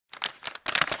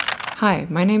Hi,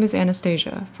 my name is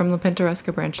Anastasia from La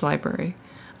Pintoresca Branch Library.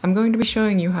 I'm going to be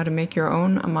showing you how to make your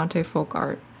own Amate folk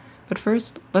art. But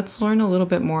first, let's learn a little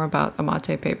bit more about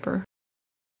Amate paper.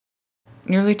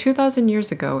 Nearly 2,000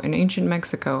 years ago in ancient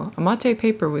Mexico, Amate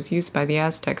paper was used by the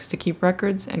Aztecs to keep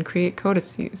records and create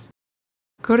codices.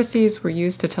 Codices were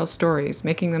used to tell stories,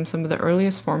 making them some of the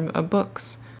earliest forms of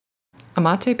books.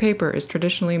 Amate paper is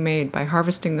traditionally made by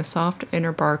harvesting the soft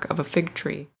inner bark of a fig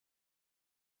tree,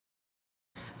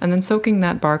 and then soaking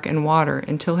that bark in water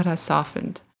until it has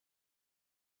softened.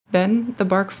 Then, the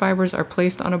bark fibers are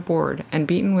placed on a board and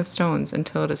beaten with stones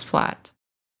until it is flat.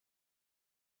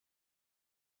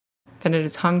 Then it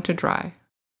is hung to dry.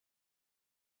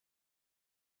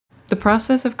 The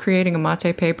process of creating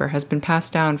Amate paper has been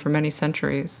passed down for many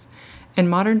centuries. In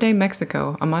modern-day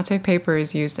Mexico, Amate paper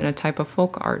is used in a type of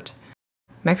folk art.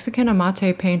 Mexican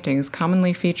Amate paintings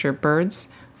commonly feature birds,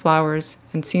 flowers,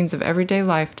 and scenes of everyday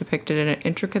life depicted in an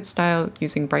intricate style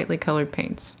using brightly colored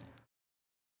paints.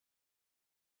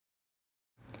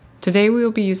 Today we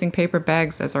will be using paper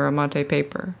bags as our Amate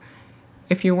paper.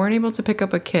 If you weren't able to pick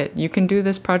up a kit, you can do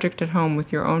this project at home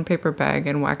with your own paper bag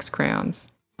and wax crayons.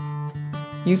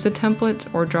 Use a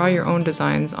template or draw your own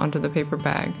designs onto the paper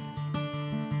bag.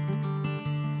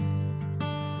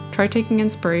 Try taking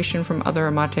inspiration from other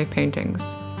Amate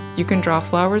paintings. You can draw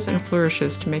flowers and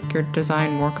flourishes to make your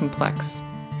design more complex.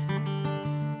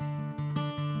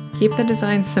 Keep the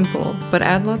design simple, but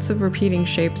add lots of repeating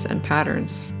shapes and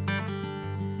patterns.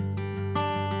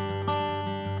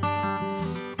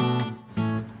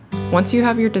 Once you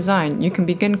have your design, you can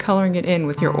begin coloring it in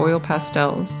with your oil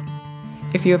pastels.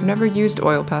 If you have never used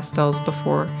oil pastels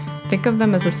before, think of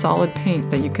them as a solid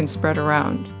paint that you can spread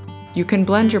around. You can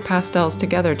blend your pastels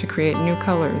together to create new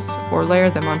colors, or layer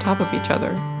them on top of each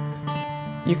other.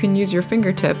 You can use your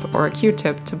fingertip or a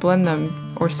Q-tip to blend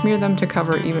them or smear them to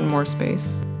cover even more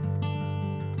space.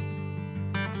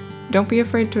 Don't be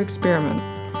afraid to experiment.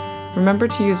 Remember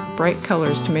to use bright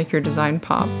colors to make your design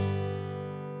pop.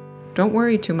 Don't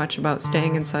worry too much about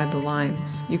staying inside the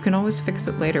lines. You can always fix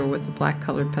it later with a black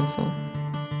colored pencil.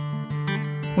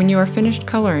 When you are finished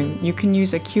coloring, you can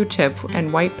use a Q-tip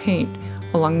and white paint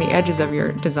along the edges of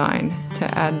your design to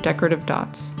add decorative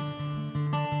dots.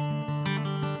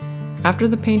 After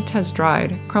the paint has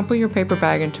dried, crumple your paper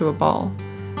bag into a ball.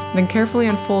 Then carefully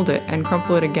unfold it and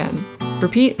crumple it again.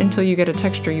 Repeat until you get a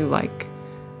texture you like.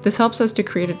 This helps us to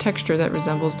create a texture that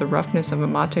resembles the roughness of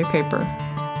Amate paper.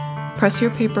 Press your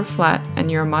paper flat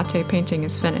and your Amate painting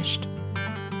is finished.